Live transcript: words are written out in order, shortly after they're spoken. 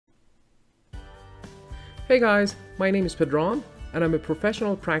Hey guys, my name is Pedram and I'm a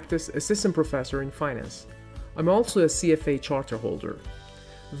professional practice assistant professor in finance. I'm also a CFA charter holder.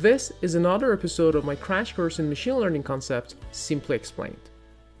 This is another episode of my crash course in machine learning concepts, simply explained.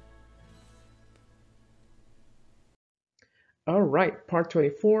 Alright, part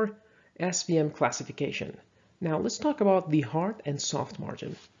 24, SVM classification. Now let's talk about the hard and soft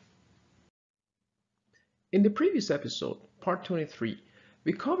margin. In the previous episode, part 23,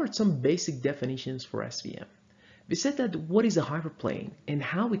 we covered some basic definitions for SVM. We said that what is a hyperplane and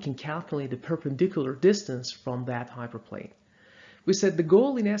how we can calculate the perpendicular distance from that hyperplane. We said the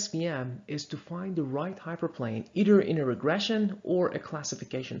goal in SVM is to find the right hyperplane either in a regression or a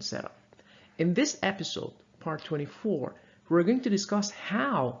classification setup. In this episode, part 24, we're going to discuss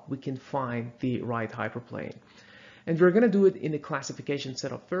how we can find the right hyperplane. And we're going to do it in the classification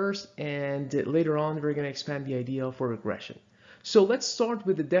setup first, and later on we're going to expand the idea for regression. So let's start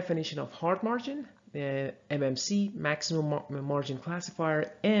with the definition of hard margin, MMC, maximum margin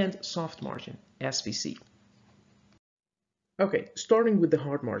classifier, and soft margin, SVC. Okay, starting with the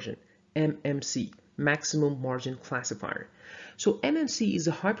hard margin, MMC, maximum margin classifier. So MMC is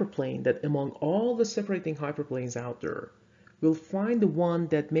a hyperplane that among all the separating hyperplanes out there, we'll find the one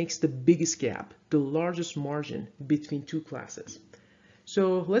that makes the biggest gap, the largest margin between two classes.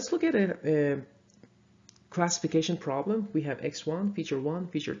 So let's look at a classification problem. We have X1, feature 1,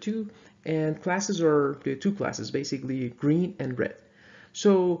 feature 2, and classes are the two classes, basically green and red.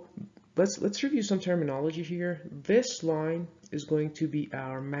 So let's review some terminology here. This line is going to be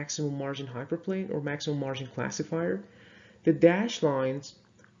our maximum margin hyperplane or maximum margin classifier. The dashed lines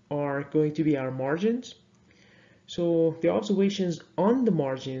are going to be our margins. So the observations on the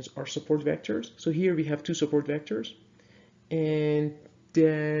margins are support vectors. So here we have two support vectors. And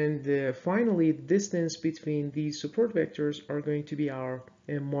then finally, the distance between these support vectors are going to be our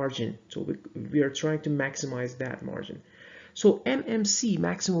margin. So we are trying to maximize that margin. So MMC,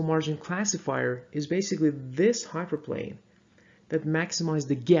 maximum margin classifier, is basically this hyperplane that maximizes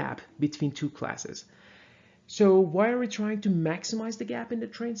the gap between two classes. So why are we trying to maximize the gap in the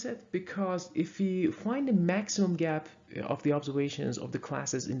train set? Because if we find the maximum gap of the observations of the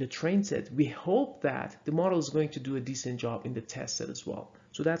classes in the train set, we hope that the model is going to do a decent job in the test set as well.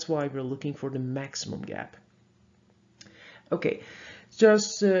 So that's why we're looking for the maximum gap. Okay,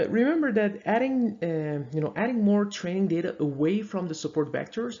 just remember that adding more training data away from the support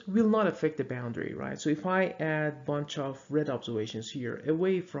vectors will not affect the boundary, right? So if I add a bunch of red observations here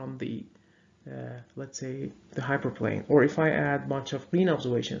away from the let's say the hyperplane, or if I add a bunch of green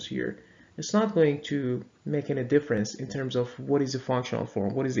observations here, it's not going to make any difference in terms of what is the functional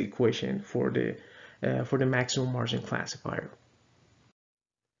form, what is the equation for the maximum margin classifier.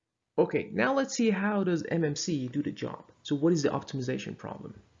 Okay, now let's see how does MMC do the job. So what is the optimization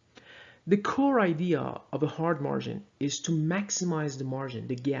problem? The core idea of a hard margin is to maximize the margin,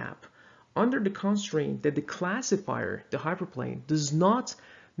 the gap, under the constraint that the classifier, the hyperplane, does not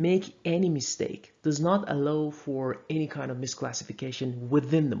make any mistake, does not allow for any kind of misclassification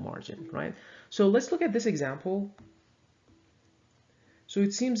within the margin, right? So let's look at this example. So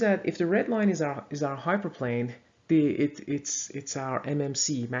it seems that if the red line is our hyperplane, it's our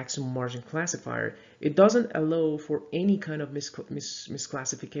MMC, maximum margin classifier. It doesn't allow for any kind of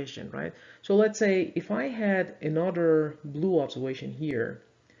misclassification, right? So let's say if I had another blue observation here,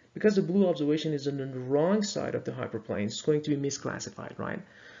 because the blue observation is on the wrong side of the hyperplane, it's going to be misclassified, right?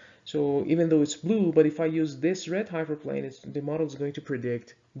 So even though it's blue, but if I use this red hyperplane, the model is going to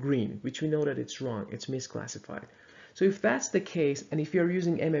predict green, which we know that it's wrong, it's misclassified. So if that's the case, and if you're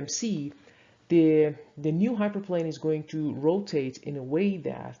using MMC, the new hyperplane is going to rotate in a way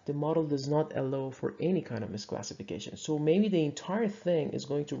that the model does not allow for any kind of misclassification. So maybe the entire thing is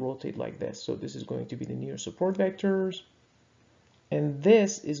going to rotate like this. So this is going to be the new support vectors, and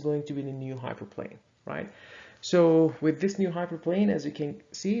this is going to be the new hyperplane, right? So with this new hyperplane, as you can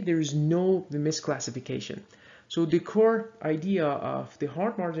see, there is no misclassification. So the core idea of the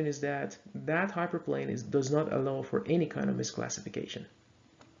hard margin is that that hyperplane does not allow for any kind of misclassification.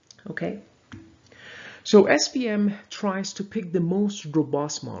 Okay. So SVM tries to pick the most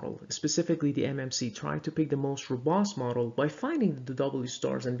robust model, specifically the MMC, trying to pick the most robust model by finding the W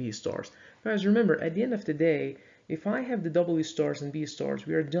stars and B stars. Guys, remember, at the end of the day, if I have the W stars and B stars,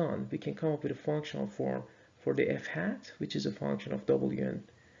 we are done. We can come up with a functional form for the F hat, which is a function of W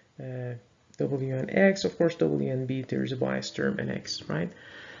and X. Of course, W and B, there is a bias term and X, right?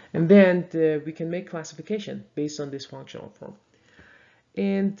 And then we can make classification based on this functional form.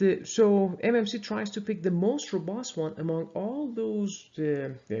 And so MMC tries to pick the most robust one among all those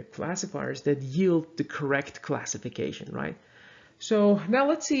classifiers that yield the correct classification, right? So now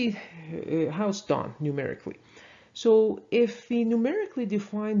let's see how it's done numerically. So if we numerically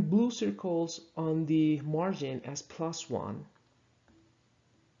define blue circles on the margin as +1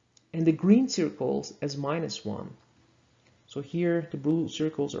 and the green circles as -1, so here the blue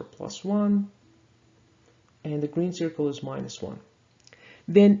circles are +1 and the green circle is -1,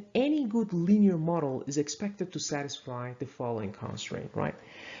 then any good linear model is expected to satisfy the following constraint, right?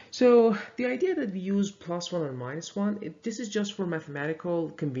 So the idea that we use +1 and -1, this is just for mathematical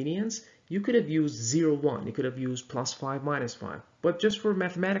convenience. You could have used 0, 1. You could have used +5, -5. But just for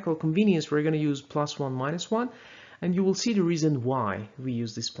mathematical convenience, we're going to use +1, -1. And you will see the reason why we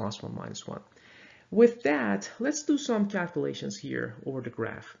use this +1, -1. With that, let's do some calculations here over the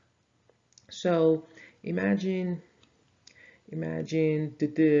graph. So imagine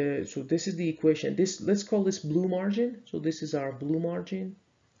that so this is the equation. Let's call this blue margin. So this is our blue margin,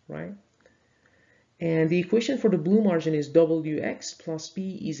 right? And the equation for the blue margin is Wx plus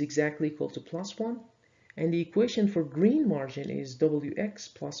P is exactly equal to +1. And the equation for green margin is Wx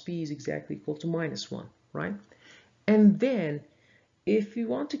plus P is exactly equal to -1, right? And then if we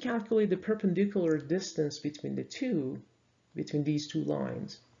want to calculate the perpendicular distance between these two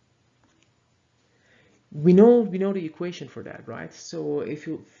lines, we know the equation for that, right? So if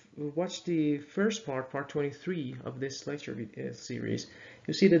you watch the first part 23 of this lecture series,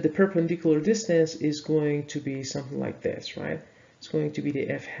 you see that the perpendicular distance is going to be something like this, right? It's going to be the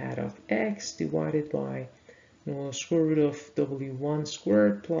f hat of x divided by square root of w1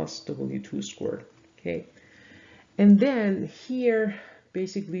 squared plus w2 squared, okay? And then here,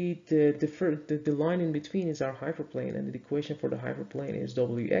 basically the line in between is our hyperplane, and the equation for the hyperplane is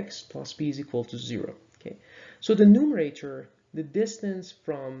wx plus p is equal to 0. Okay, so the numerator, the distance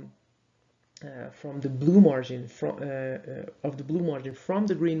from the blue margin from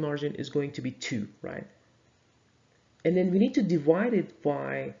the green margin is going to be 2, right? And then we need to divide it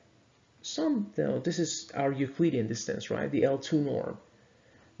by this is our Euclidean distance, right? The L2 norm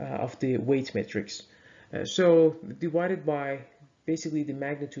of the weight matrix. So divided by basically the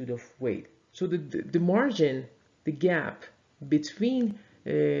magnitude of weight. So the margin, the gap between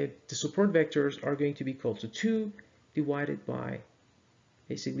the support vectors are going to be equal to 2 divided by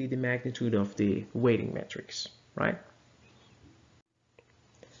basically the magnitude of the weighting matrix, right?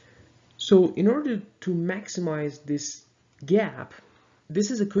 So in order to maximize this gap,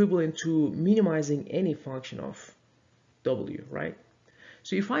 this is equivalent to minimizing any function of w, right?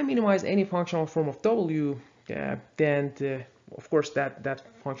 So if I minimize any functional form of w, then of course that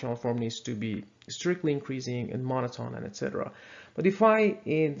functional form needs to be strictly increasing and monotone and etc. But if I,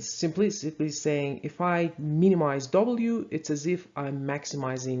 in simplistically saying, if I minimize w, it's as if I'm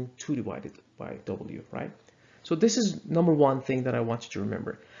maximizing 2 divided by w, right? So this is number one thing that I want you to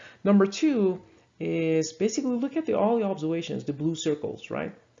remember. Number two is basically look at all the observations, the blue circles,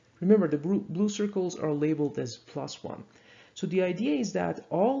 right? Remember, the blue circles are labeled as +1. So the idea is that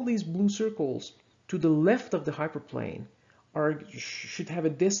all these blue circles to the left of the hyperplane should have a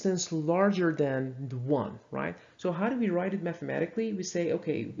distance larger than the 1, right? So how do we write it mathematically? We say,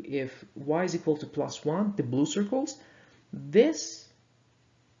 okay, if y is equal to +1, the blue circles, this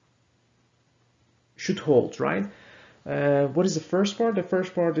should hold, right? What is the first part? The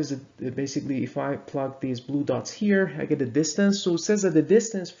first part is basically if I plug these blue dots here, I get a distance. So it says that the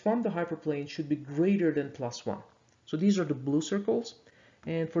distance from the hyperplane should be greater than +1. So these are the blue circles.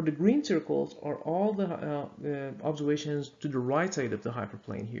 And for the green circles are all the observations to the right side of the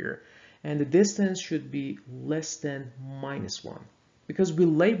hyperplane here. And the distance should be less than -1 because we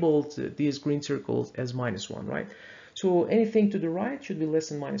labeled these green circles as -1, right? So anything to the right should be less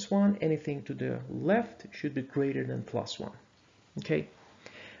than -1. Anything to the left should be greater than +1. Okay.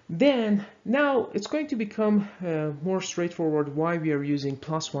 Then now it's going to become more straightforward why we are using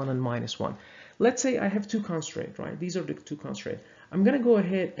 +1 and -1. Let's say I have two constraints, right? These are the two constraints. I'm going to go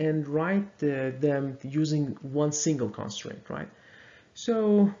ahead and write them using one single constraint, right?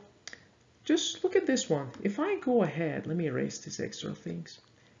 So just look at this one. If I go ahead, let me erase these extra things.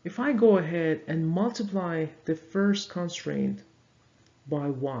 If I go ahead and multiply the first constraint by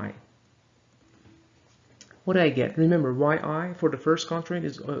y, what do I get? Remember, yi for the first constraint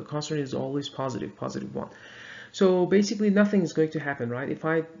is always positive 1. So basically nothing is going to happen, right? If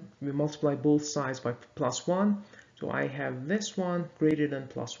I multiply both sides by +1, so I have this one greater than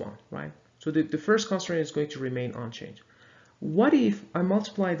 +1, right? So the first constraint is going to remain unchanged. What if I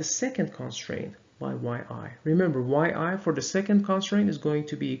multiply the second constraint by yi? Remember, yi for the second constraint is going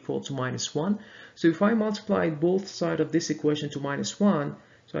to be equal to -1. So if I multiply both sides of this equation to -1,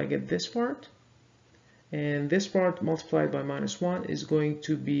 so I get this part, and this part multiplied by -1 is going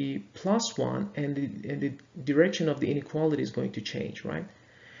to be +1, and the direction of the inequality is going to change, right?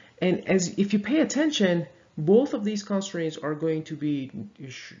 And as if you pay attention, both of these constraints are going to be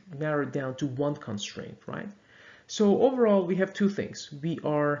narrowed down to one constraint, right? So overall, we have two things. We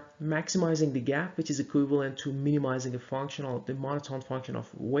are maximizing the gap, which is equivalent to minimizing the monotone function of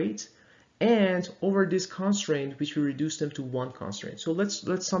weight, and over this constraint, which we reduce them to one constraint. So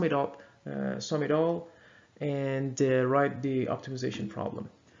let's sum it up, sum it all, and write the optimization problem.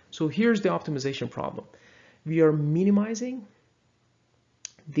 So here's the optimization problem. We are minimizing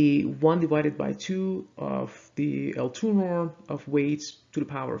the 1 divided by 2 of the L2 norm of weights to the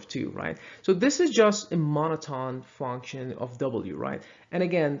power of 2, right? So this is just a monotone function of W, right? And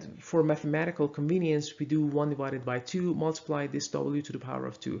again, for mathematical convenience, we do 1 divided by 2, multiply this W to the power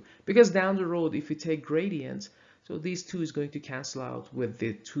of 2. Because down the road, if we take gradients, so these 2 is going to cancel out with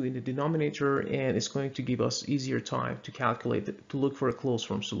the 2 in the denominator, and it's going to give us easier time to calculate, to look for a closed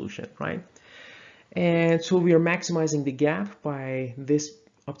form solution, right? And so we are maximizing the gap by this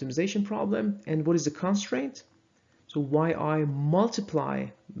optimization problem. And what is the constraint? So yi multiply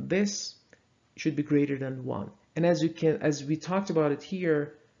this should be greater than 1. And as we talked about it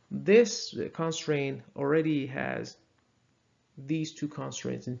here, this constraint already has these two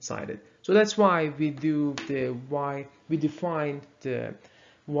constraints inside it. So that's why we do the y, we define the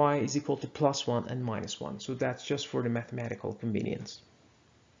y is equal to +1 and -1. So that's just for the mathematical convenience.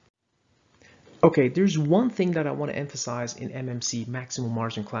 Okay, there's one thing that I want to emphasize in MMC, maximum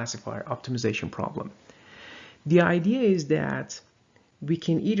margin classifier optimization problem. The idea is that we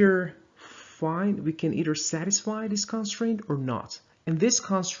can either satisfy this constraint or not. And this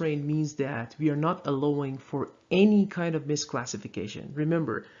constraint means that we are not allowing for any kind of misclassification.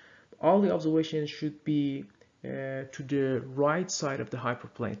 Remember, all the observations should be to the right side of the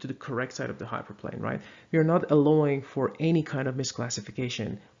hyperplane, to the correct side of the hyperplane, right? We are not allowing for any kind of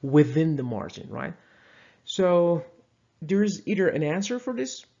misclassification within the margin, right? So there's either an answer for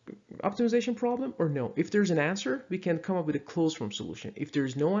this optimization problem or no. If there's an answer, we can come up with a closed form solution. If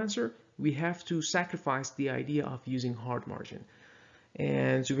there's no answer, we have to sacrifice the idea of using hard margin.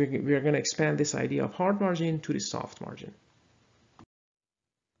 And so we're going to expand this idea of hard margin to the soft margin.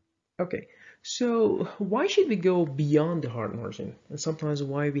 Okay, so why should we go beyond the hard margin? And sometimes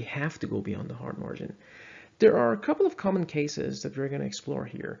why we have to go beyond the hard margin? There are a couple of common cases that we're going to explore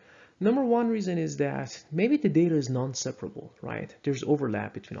here. Number one reason is that maybe the data is non-separable, right? There's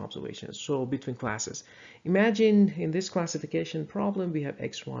overlap between observations, so between classes. Imagine in this classification problem, we have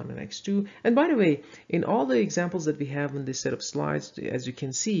x1 and x2. And by the way, in all the examples that we have in this set of slides, as you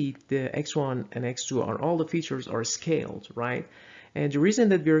can see, the x1 and x2 are all the features are scaled, right? And the reason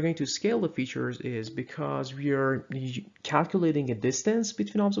that we are going to scale the features is because we are calculating a distance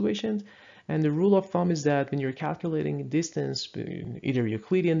between observations. And the rule of thumb is that when you're calculating distance, either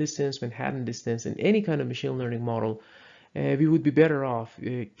Euclidean distance, Manhattan distance, in any kind of machine learning model, we would be better off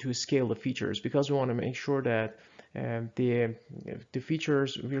to scale the features, because we want to make sure that the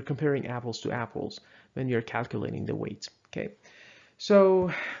features, we're comparing apples to apples when you're calculating the weight. Okay,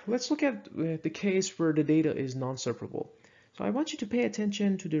 so let's look at the case where the data is non-separable. So I want you to pay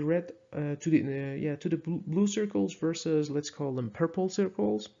attention to the red, to the blue circles versus, let's call them purple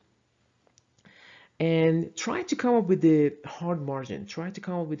circles. And try to come up with the hard margin. Try to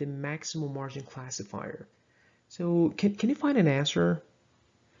come up with the maximum margin classifier. So can you find an answer?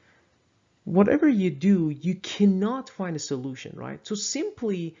 Whatever you do, you cannot find a solution, right? So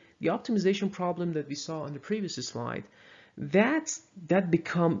simply the optimization problem that we saw on the previous slide, that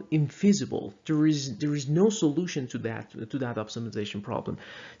become infeasible. There is no solution to that optimization problem,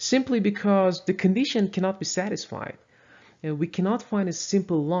 simply because the condition cannot be satisfied. And we cannot find a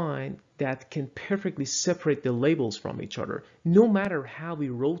simple line that can perfectly separate the labels from each other, no matter how we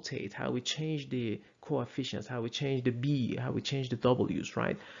rotate, how we change the coefficients, how we change the B, how we change the W's,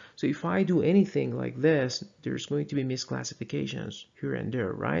 right? So if I do anything like this, there's going to be misclassifications here and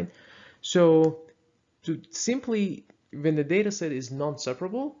there, right? So to simply, when the data set is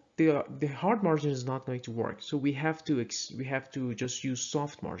non-separable, the hard margin is not going to work. So we have to just use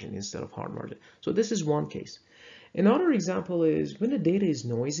soft margin instead of hard margin. So this is one case. Another example is when the data is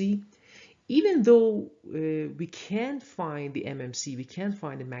noisy, even though we can't find the MMC, we can't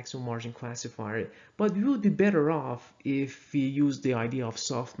find the maximum margin classifier, but we would be better off if we use the idea of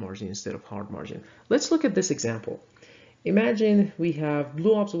soft margin instead of hard margin. Let's look at this example. Imagine we have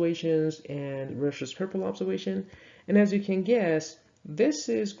blue observations and versus purple observation. And as you can guess, this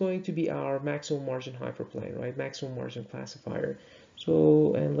is going to be our maximum margin hyperplane, right? Maximum margin classifier.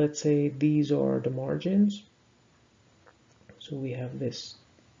 So, and let's say these are the margins. So we have this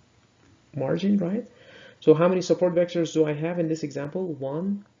margin, right? So how many support vectors do I have in this example?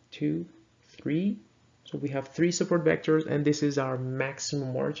 1, 2, 3. So we have 3 support vectors, and this is our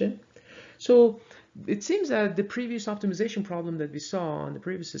maximum margin. So it seems that the previous optimization problem that we saw on the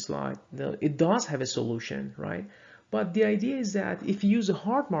previous slide, it does have a solution, right? But the idea is that if you use a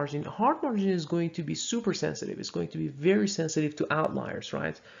hard margin is going to be super sensitive. It's going to be very sensitive to outliers,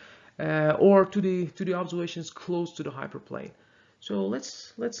 right? Or to the observations close to the hyperplane. So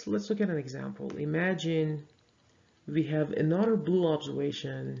let's look at an example. Imagine we have another blue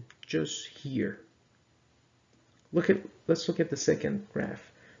observation just here. Let's look at the second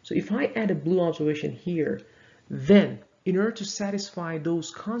graph. So if I add a blue observation here, then in order to satisfy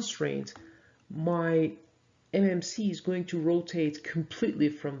those constraints, my MMC is going to rotate completely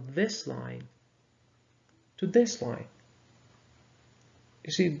from this line to this line.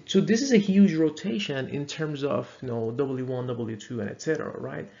 You see, so this is a huge rotation in terms of, W1, W2, and etc.,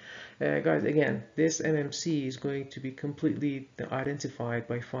 right? Guys, again, this MMC is going to be completely identified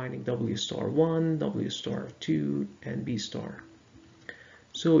by finding W star 1, W star 2, and B star.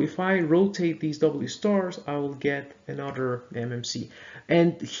 So if I rotate these W stars, I will get another MMC.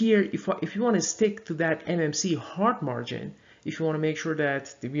 And here, if you want to stick to that MMC hard margin, if you want to make sure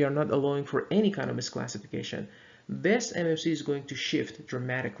that we are not allowing for any kind of misclassification, this MMC is going to shift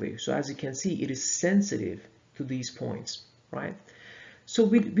dramatically. So as you can see, it is sensitive to these points, right? So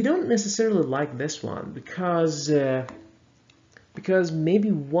we don't necessarily like this one because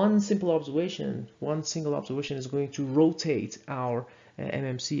maybe one single observation is going to rotate our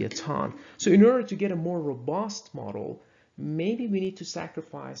MMC a ton. So in order to get a more robust model, maybe we need to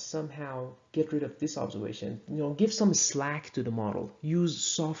sacrifice, somehow get rid of this observation, give some slack to the model, use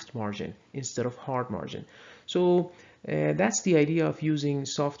soft margin instead of hard margin. So that's the idea of using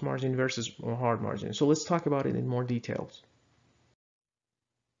soft margin versus hard margin. So let's talk about it in more details.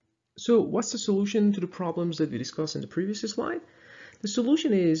 So what's the solution to the problems that we discussed in the previous slide? The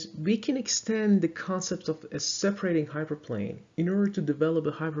solution is we can extend the concept of a separating hyperplane in order to develop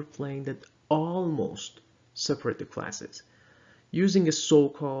a hyperplane that almost separate the classes using a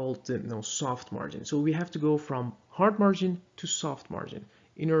so-called soft margin. So we have to go from hard margin to soft margin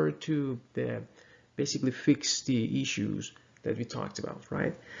in order to basically fix the issues that we talked about,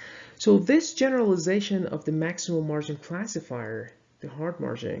 right? So this generalization of the maximum margin classifier, the hard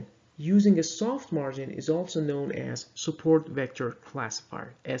margin, using a soft margin is also known as support vector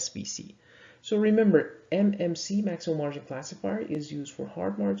classifier, SVC. So remember, MMC, maximum margin classifier, is used for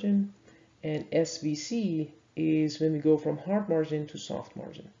hard margin, and SVC is when we go from hard margin to soft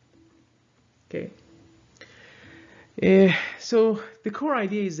margin. Okay. So the core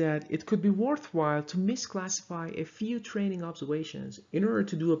idea is that it could be worthwhile to misclassify a few training observations in order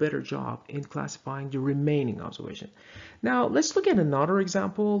to do a better job in classifying the remaining observation. Now let's look at another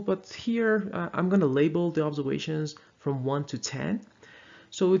example, but here I'm going to label the observations from 1 to 10.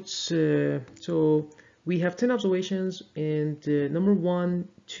 So it's so we have 10 observations, and number 1,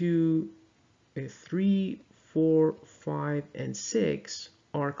 2, 3, 4, 5, and 6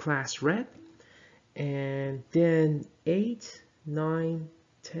 are class red. And then 8, 9,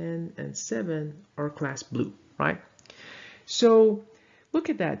 10, and 7 are class blue, right? So look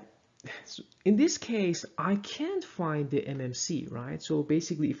at that. So in this case, I can't find the MMC, right? So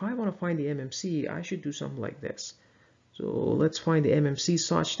basically, if I want to find the MMC, I should do something like this. So let's find the MMC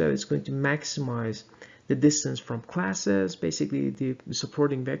such that it's going to maximize the distance from classes, basically the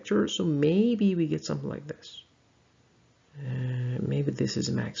supporting vector. So maybe we get something like this. Maybe this is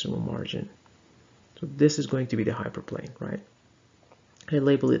a maximum margin. So this is going to be the hyperplane, right? I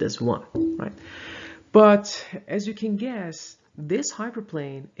label it as 1, right? But as you can guess, this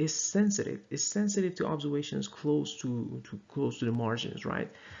hyperplane is sensitive. It's sensitive to observations close to the margins,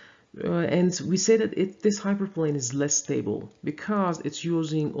 right? And we say that this hyperplane is less stable because it's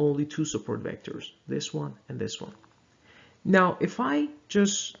using only 2 support vectors, this one and this one. Now, if I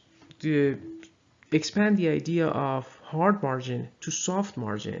just expand the idea of hard margin to soft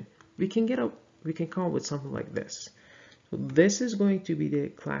margin, we can come up with something like this. So this is going to be the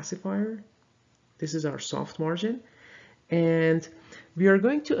classifier. This is our soft margin. And we are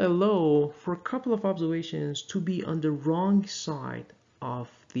going to allow for a couple of observations to be on the wrong side of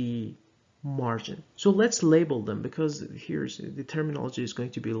the margin. So let's label them, because here's the terminology is going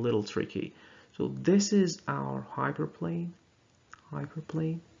to be a little tricky. So this is our hyperplane.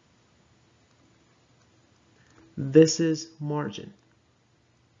 This is margin.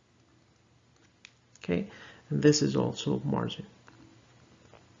 Okay, and this is also margin.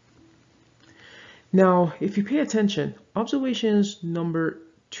 Now, if you pay attention, observations number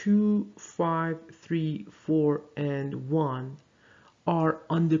 2, 5, 3, 4, and 1 are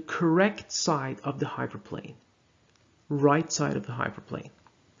on the correct side of the hyperplane, right side of the hyperplane.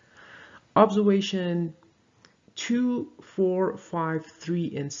 Observation 2, 4, 5,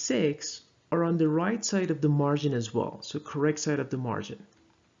 3, and 6 are on the right side of the margin as well, so correct side of the margin.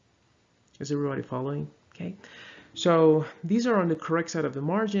 Is everybody following? Okay, so these are on the correct side of the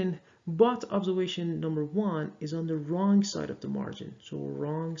margin, but observation number 1 is on the wrong side of the margin, so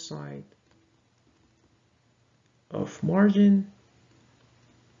wrong side of margin,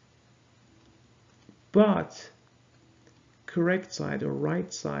 but correct side or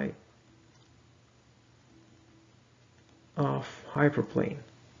right side of hyperplane.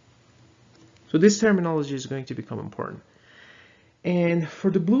 So this terminology is going to become important. And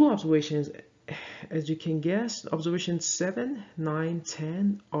for the blue observations, as you can guess, observations 7, 9,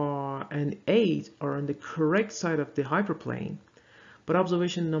 10, and 8 are on the correct side of the hyperplane, but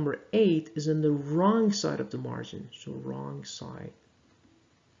observation number 8 is on the wrong side of the margin, so wrong side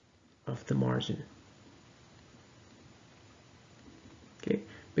of the margin. Okay,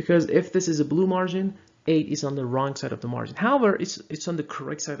 because if this is a blue margin, 8 is on the wrong side of the margin. However, it's on the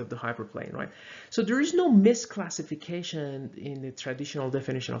correct side of the hyperplane, right? So there is no misclassification in the traditional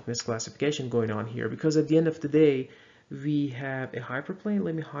definition of misclassification going on here, because at the end of the day, we have a hyperplane.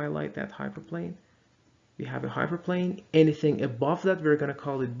 Let me highlight that hyperplane. We have a hyperplane. Anything above that, we're going to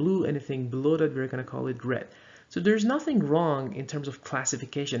call it blue. Anything below that, we're going to call it red. So there's nothing wrong in terms of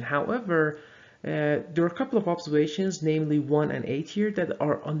classification. However, there are a couple of observations, namely 1 and 8 here, that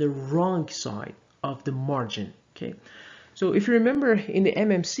are on the wrong side of the margin. Okay, so if you remember in the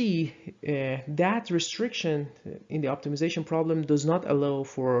MMC, that restriction in the optimization problem does not allow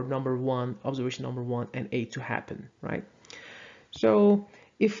for observation number 1 and 8 to happen, right? So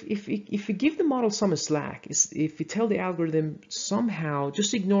if you give the model some slack, if you tell the algorithm somehow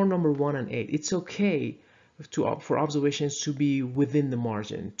just ignore number 1 and 8, it's okay for observations to be within the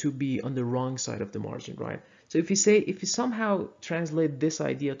margin, to be on the wrong side of the margin, right? So if you somehow translate this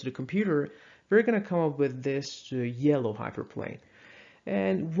idea to the computer, we're going to come up with this yellow hyperplane.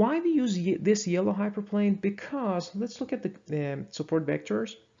 And why we use this yellow hyperplane? Because let's look at the support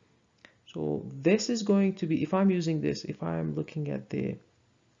vectors. So this is going to be, if I'm using this, if I'm looking at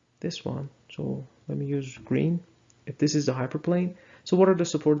this one, so let me use green. If this is the hyperplane, so what are the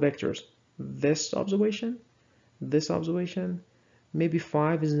support vectors? This observation, maybe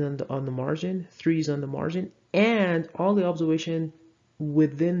 5 is on the margin, 3 is on the margin, and all the observation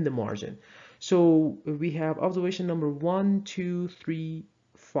within the margin. So we have observation number 1, 2, 3,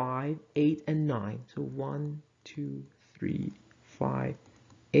 5, 8, and 9. So 1, 2, 3, 5,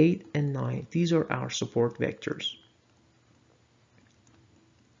 8, and 9. These are our support vectors.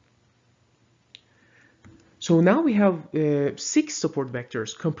 So now we have 6 support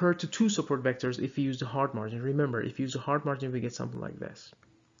vectors compared to 2 support vectors if we use the hard margin. Remember, if you use the hard margin, we get something like this.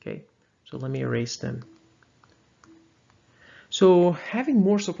 Okay, so let me erase them. So having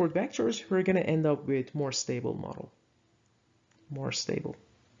more support vectors, we're going to end up with more stable model, more stable,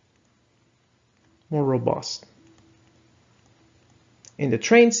 more robust in the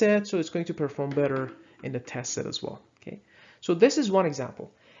train set, so it's going to perform better in the test set as well. Okay, so this is one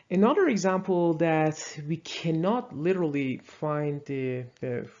example. Another example that we cannot literally find the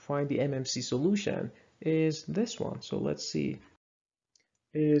MMC solution is this one. So let's see,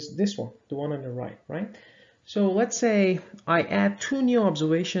 is this one, the one on the right, right? So let's say I add 2 new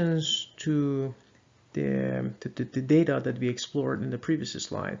observations to the data that we explored in the previous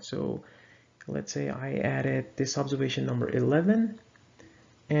slide. So let's say I added this observation number 11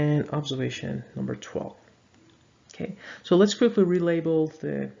 and observation number 12. Okay, so let's quickly relabel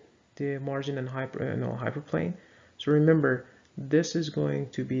the margin and hyperplane. So remember, this is going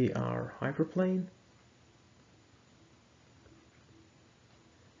to be our hyperplane,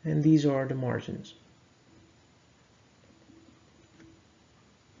 and these are the margins.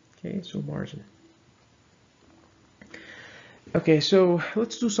 Okay, so margin. Okay, so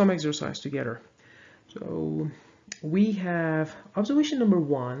let's do some exercise together. So we have observation number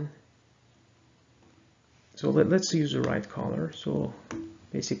 1. So let's use the right color. So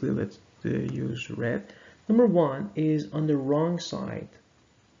basically, let's use red. Number 1 is on the wrong side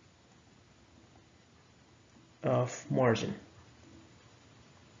of margin,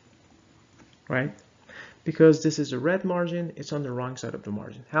 right? Because this is a red margin, it's on the wrong side of the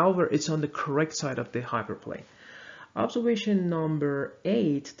margin. However, it's on the correct side of the hyperplane. Observation number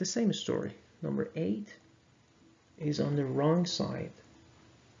 8, the same story. Number 8 is on the wrong side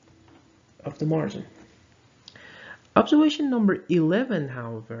of the margin. Observation number 11,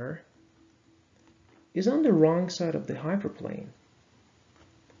 however, is on the wrong side of the hyperplane.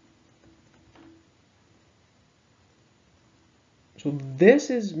 So this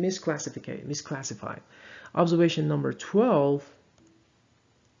is misclassified. Observation number 12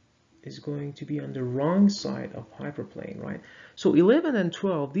 is going to be on the wrong side of hyperplane, right? So 11 and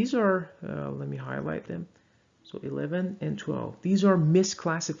 12, these are, let me highlight them. So 11 and 12, these are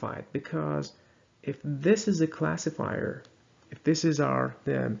misclassified because if this is a classifier, if this is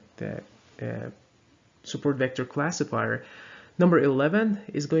the support vector classifier, number 11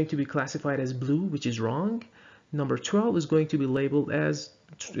 is going to be classified as blue, which is wrong. Number 12 is going to be labeled as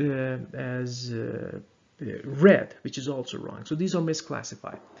red, which is also wrong. So these are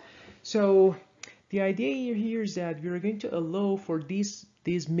misclassified. So the idea here is that we're going to allow for these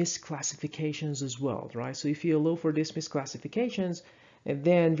misclassifications as well, right? So if you allow for these misclassifications, and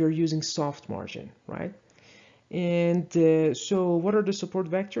then you're using soft margin, right? And so what are the support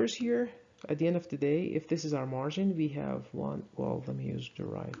vectors here? At the end of the day, if this is our margin, we have one, well, let me use the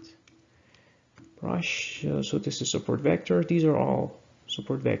right brush. So this is support vector. These are all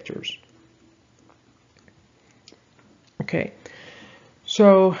support vectors. Okay,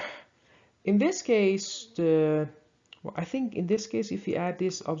 so in this case, I think in this case, if we add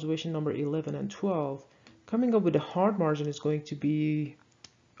this observation number 11 and 12, coming up with a hard margin is going to be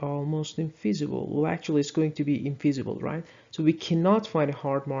almost infeasible. Well, actually, it's going to be infeasible, right? So we cannot find a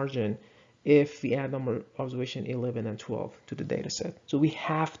hard margin if we add number observation 11 and 12 to the data set. So we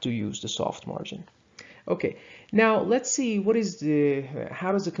have to use the soft margin. Okay, now let's see what is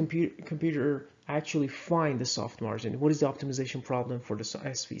how does the computer actually find the soft margin? What is the optimization problem for the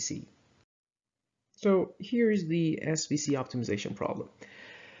SVC? So here is the SVC optimization problem.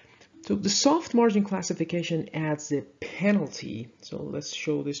 So the soft margin classification adds a penalty. So let's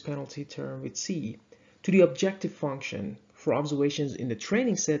show this penalty term with C to the objective function for observations in the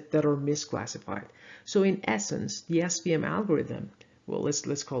training set that are misclassified. So in essence, the SVM algorithm, well,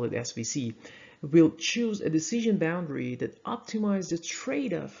 let's call it SVC, will choose a decision boundary that optimizes the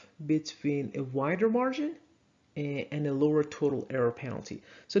trade-off between a wider margin and a lower total error penalty.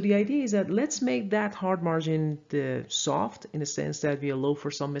 So the idea is that let's make that hard margin soft in the sense that we allow for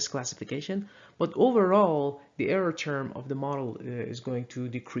some misclassification, but overall the error term of the model is going to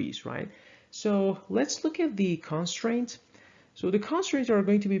decrease, right? So let's look at the constraints. So the constraints are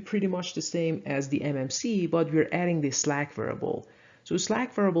going to be pretty much the same as the MMC, but we're adding the slack variable. So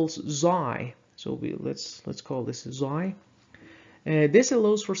slack variable's xi. So let's call this xi. This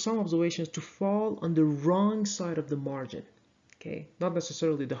allows for some observations to fall on the wrong side of the margin. Okay, not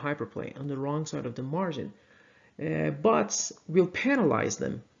necessarily the hyperplane, on the wrong side of the margin, but we'll penalize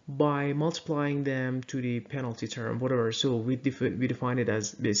them by multiplying them to the penalty term, whatever. So we define it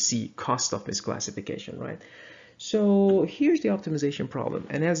as the C, cost of misclassification, right? So here's the optimization problem,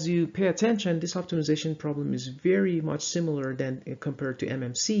 and as you pay attention, this optimization problem is very much similar than compared to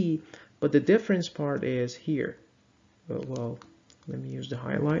MMC, but the difference part is here. Well, let me use the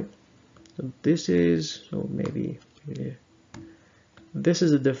highlight. So this is, so maybe this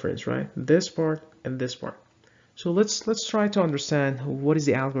is the difference, right? This part and this part. So let's try to understand what is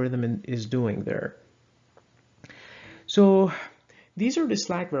the algorithm is doing there. So these are the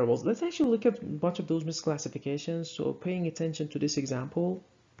slack variables. Let's actually look at a bunch of those misclassifications. So paying attention to this example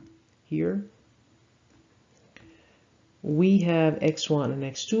here, we have x1 and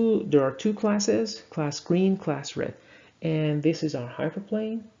x2. There are two classes, class green, class red. And this is our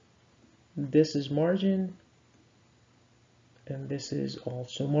hyperplane. This is margin. And this is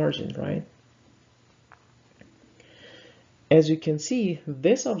also margin, right? As you can see,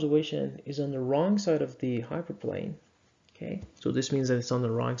 this observation is on the wrong side of the hyperplane. Okay, so this means that it's on the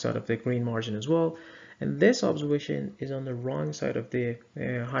wrong side of the green margin as well. And this observation is on the wrong side of the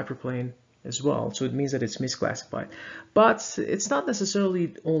hyperplane as well. So it means that it's misclassified. But it's not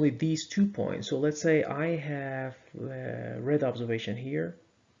necessarily only these 2 points. So let's say I have red observation here.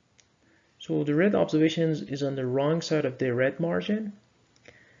 So the red observation is on the wrong side of the red margin.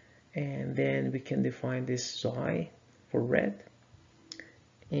 And then we can define this xi for red.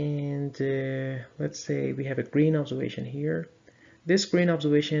 And let's say we have a green observation here. This green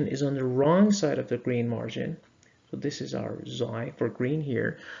observation is on the wrong side of the green margin. So this is our xi for green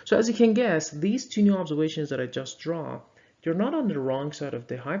here. So as you can guess, these two new observations that I just draw, they're not on the wrong side of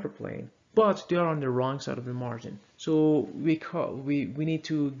the hyperplane, but they are on the wrong side of the margin. So we need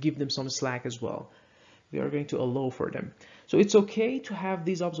to give them some slack as well. We are going to allow for them. So it's okay to have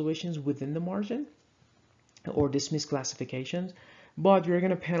these observations within the margin or these misclassifications, but we're going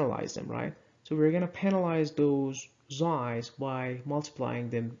to penalize them, right? So we're going to penalize those xi's by multiplying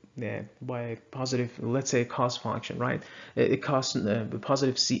them by a positive, let's say, cost function, right? A cost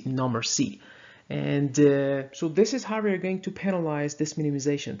positive C, number C. And so this is how we're going to penalize this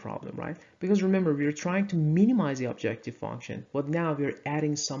minimization problem, right? Because remember, we're trying to minimize the objective function, but now we're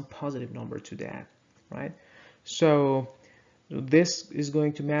adding some positive number to that, right? So this is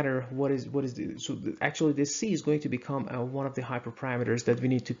going to matter. Actually this C is going to become one of the hyperparameters that we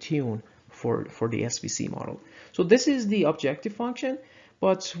need to tune for the SVC model. So this is the objective function,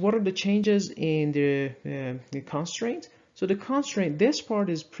 but what are the changes in the constraint? So the constraint, this part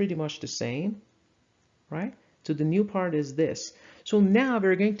is pretty much the same, right? So the new part is this. So now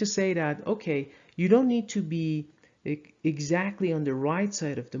we're going to say that, okay, you don't need to be exactly on the right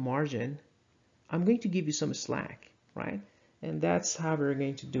side of the margin. I'm going to give you some slack, right? And that's how we're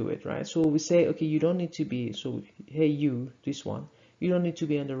going to do it, right? So we say, okay, you don't need to be, so hey, you, this one, you don't need to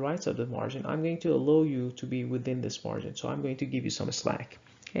be on the right side of the margin. I'm going to allow you to be within this margin. So I'm going to give you some slack,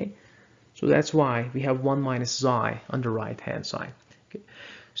 okay? So that's why we have 1 minus xi on the right-hand side. Okay.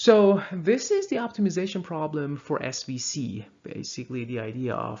 So this is the optimization problem for SVC, basically the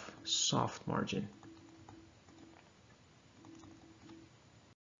idea of soft margin.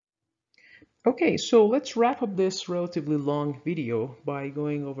 Okay, so let's wrap up this relatively long video by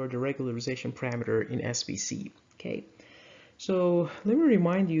going over the regularization parameter in SVC. Okay, so let me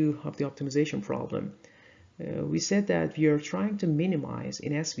remind you of the optimization problem. We said that we are trying to minimize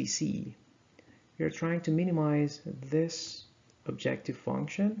in SVC, we are trying to minimize this objective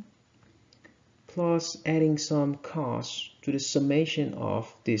function plus adding some costs to the summation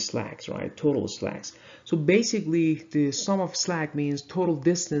of the slacks, right? Total slacks. So basically the sum of slack means total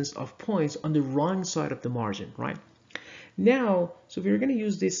distance of points on the wrong side of the margin, right? Now, so we're going to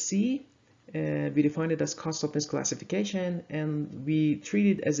use this C, we define it as cost softness classification, and we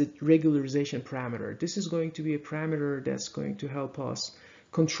treat it as a regularization parameter. This is going to be a parameter that's going to help us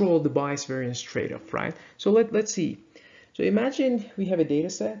control the bias variance trade-off, right? So let's see. So imagine we have a data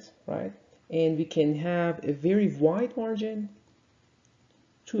set, right? And we can have a very wide margin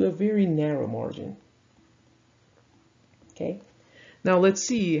to a very narrow margin. Okay. Now let's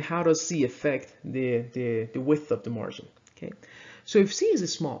see how does C affect the width of the margin. Okay. So if C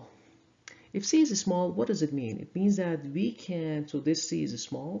is small, what does it mean? It means that we can, so this C is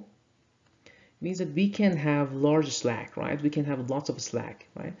small, it means that we can have large slack, right? We can have lots of slack,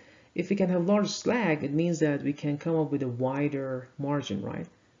 right? If we can have large slack, it means that we can come up with a wider margin, right?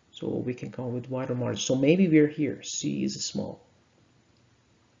 So we can come up with wider margins. So maybe we're here, C is small.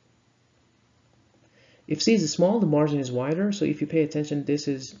 If C is small, the margin is wider. So if you pay attention,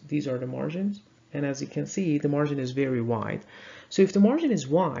 these are the margins. And as you can see, the margin is very wide. So if the margin is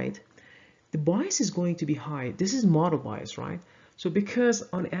wide, the bias is going to be high. This is model bias, right? So because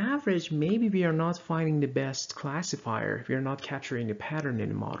on average, maybe we are not finding the best classifier, we are not capturing the pattern in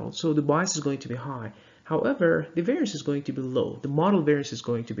the model. So the bias is going to be high. However, the variance is going to be low. The model variance is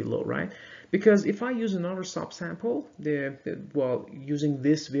going to be low, right? Because if I use another subsample, well, using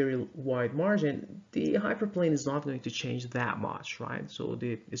this very wide margin, the hyperplane is not going to change that much, right? So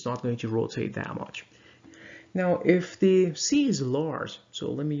it's not going to rotate that much. Now, if the C is large,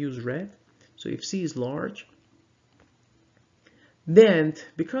 so let me use red. So if C is large, then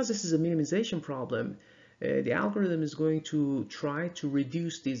because this is a minimization problem, the algorithm is going to try to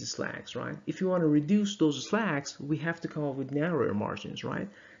reduce these slacks, right? If you want to reduce those slacks, we have to come up with narrower margins, right?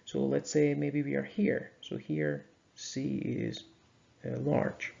 So let's say maybe we are here. So here C is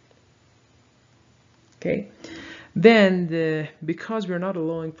large. Okay. Then because we're not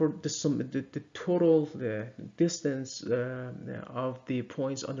allowing for the total distance of the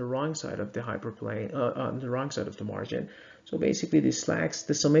points on the wrong side of the hyperplane, on the wrong side of the margin, so basically the slacks,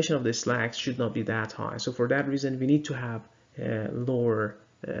 the summation of the slacks should not be that high. So for that reason, we need to have lower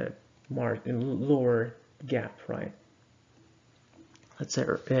margin, lower gap, right? Let's say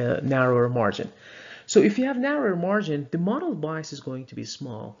narrower margin. So if you have narrower margin, the model bias is going to be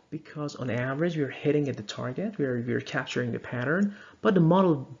small because on average we're hitting at the target, we're capturing the pattern, but the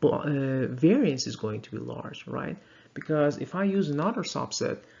model variance is going to be large, right? Because if I use another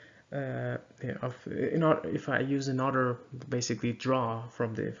subset if I use another basically draw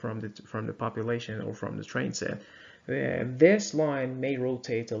from the population or from the train set, this line may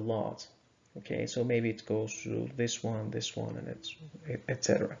rotate a lot. Okay, so maybe it goes through this one, and it's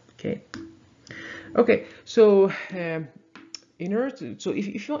etc. Okay. Okay, so in order to, so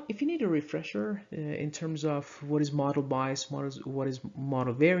if you need a refresher in terms of what is model bias, what is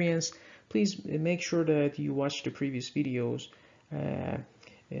model variance, please make sure that you watch the previous videos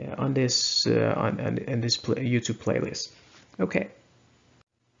on this YouTube playlist. Okay.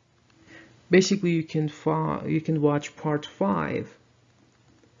 Basically, you can watch part 5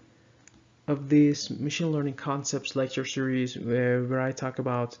 of this machine learning concepts lecture series where I talk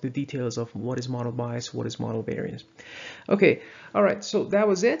about the details of what is model bias, what is model variance. Okay, all right, so that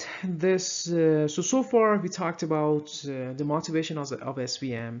was it. So far we talked about the motivation of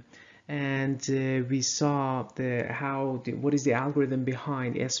SVM, and we saw what is the algorithm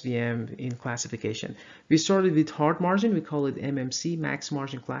behind SVM in classification. We started with hard margin, we call it MMC, max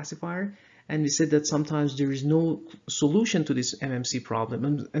margin classifier, and we said that sometimes there is no solution to this MMC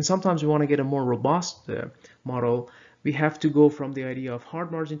problem, and sometimes we want to get a more robust model. We have to go from the idea of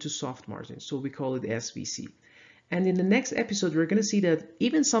hard margin to soft margin, so we call it SVC. And in the next episode, we're going to see that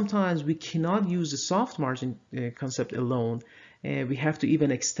even sometimes we cannot use the soft margin concept alone. We have to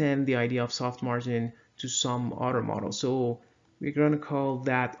even extend the idea of soft margin to some other model. So we're going to call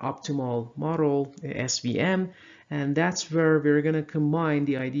that optimal model SVM. And that's where we're going to combine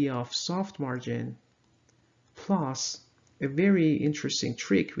the idea of soft margin plus a very interesting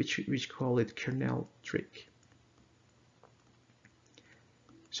trick, which call it kernel trick.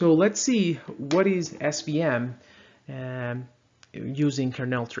 So let's see what is SVM using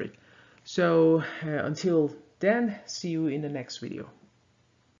kernel trick. So until then, see you in the next video.